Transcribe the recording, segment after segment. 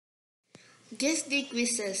Guess the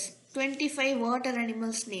quizzes. 25 water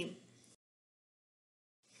animals name.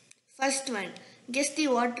 First one. Guess the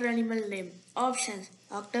water animal name. Options.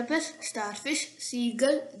 Octopus, starfish,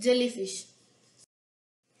 seagull, jellyfish.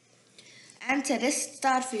 Answer is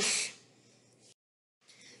starfish.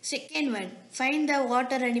 Second one. Find the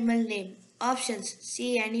water animal name. Options.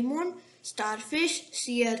 Sea anemone, starfish,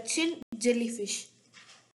 sea urchin, jellyfish.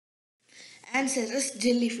 Answer is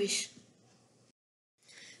jellyfish.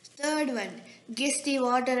 Third one. Guess the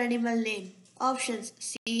water animal name. Options.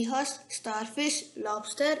 Seahorse, starfish,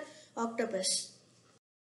 lobster, octopus.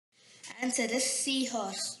 Answer is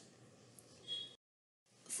seahorse.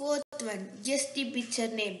 Fourth one. Guess the picture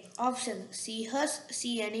name. Options. Seahorse,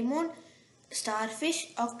 sea anemone, starfish,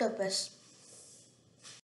 octopus.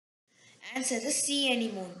 Answer is sea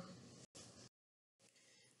anemone.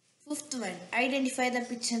 Fifth one. Identify the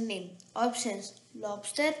picture name. Options.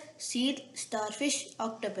 Lobster, seal, starfish,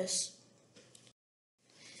 octopus.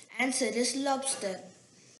 Answer is lobster.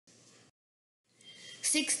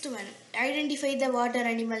 Sixth one. Identify the water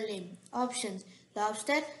animal name. Options.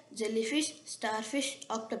 Lobster, jellyfish, starfish,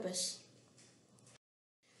 octopus.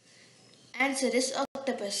 Answer is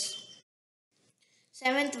octopus.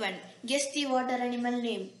 Seventh one. Guess the water animal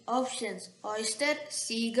name. Options. Oyster,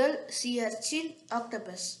 seagull, sea urchin,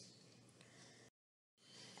 octopus.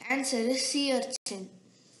 Answer is sea urchin.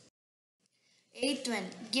 Eighth one.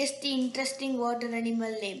 Guess the interesting water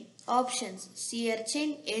animal name. Options. Sea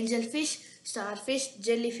urchin, angelfish, starfish,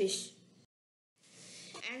 jellyfish.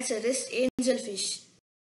 Answer is angelfish.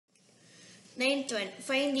 Ninth one.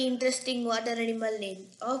 Find the interesting water animal name.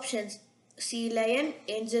 Options. Sea lion,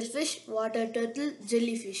 angelfish, water turtle,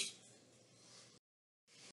 jellyfish.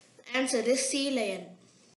 Answer is sea lion.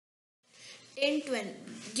 10th one.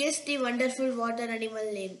 Guess the wonderful water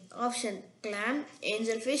animal name. Option. Clam,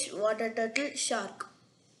 angelfish, water turtle, shark.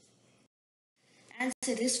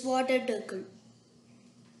 Answer is water turtle.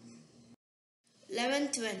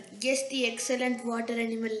 11th one. Guess the excellent water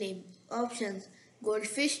animal name. Options.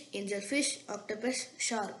 Goldfish, angelfish, octopus,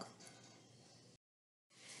 shark.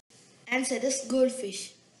 Answer is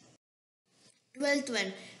goldfish. 12th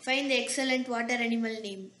one. Find the excellent water animal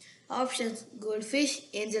name. Options. Goldfish,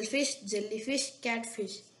 angelfish, jellyfish,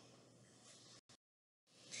 catfish.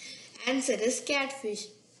 Answer is catfish.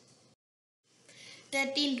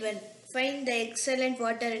 13th one. Find the excellent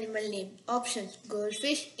water animal name. Options.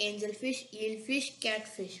 Goldfish, angelfish, eelfish,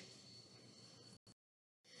 catfish.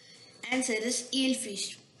 Answer is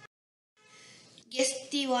eelfish. Guess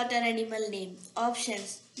the water animal name.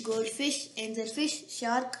 Options. Goldfish, angelfish,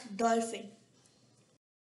 shark, dolphin.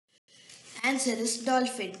 Answer is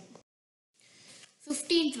dolphin.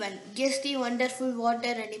 15th one. Guess the wonderful water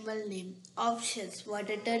animal name. Options.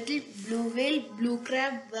 Water turtle, blue whale, blue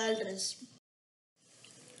crab, walrus.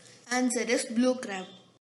 Answer is blue crab.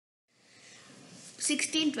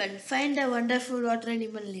 16th one. Find the wonderful water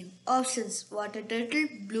animal name. Options. Water turtle,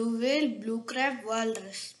 blue whale, blue crab,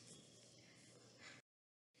 walrus.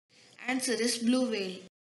 Answer is blue whale.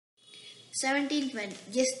 17th one.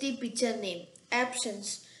 Guess the picture name.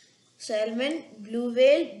 Options. Salmon, blue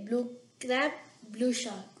whale, blue crab, blue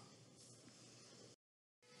shark.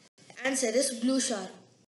 Answer is blue shark.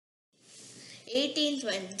 18th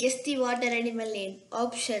one. Guess the water animal name.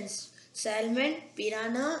 Options. Salmon,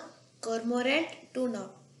 piranha, cormorant, tuna.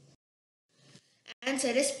 Answer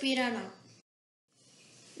is piranha.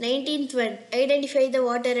 19th one. Identify the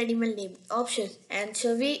water animal name. Options.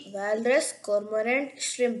 Anchovy, walrus, cormorant,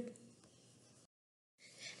 shrimp.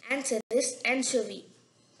 Answer is anchovy.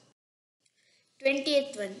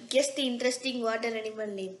 20th one. Guess the interesting water animal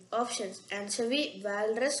name. Options. Anchovy,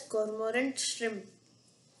 walrus, cormorant, shrimp.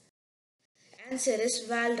 Answer is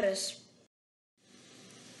walrus.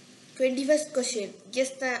 21st question.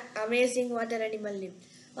 Guess the amazing water animal name.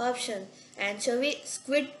 Option. Anchovy,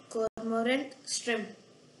 squid, cormorant, shrimp.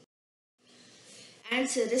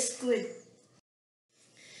 Answer is squid.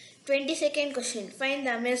 22nd question. Find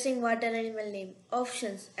the amazing water animal name.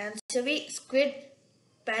 Options. Anchovy, squid,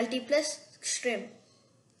 platypus, shrimp.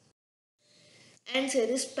 Answer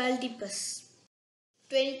is platypus.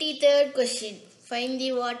 23rd question. Find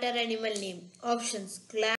the water animal name. Options.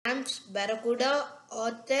 Clams, barracuda,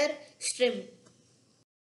 otter, shrimp.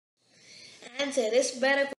 Answer is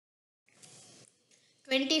barracuda.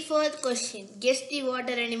 24th question. Guess the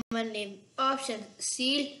water animal name. Options.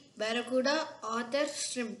 Seal, barracuda, otter,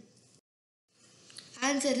 shrimp.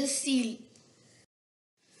 Answer is seal.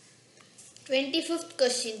 25th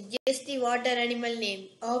question. Guess the water animal name.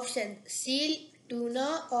 Options. Seal,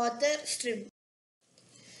 tuna, otter, shrimp.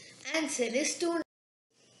 Answer is tuna.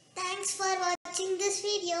 Thanks for watching this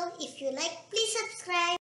video. If you like, please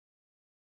subscribe.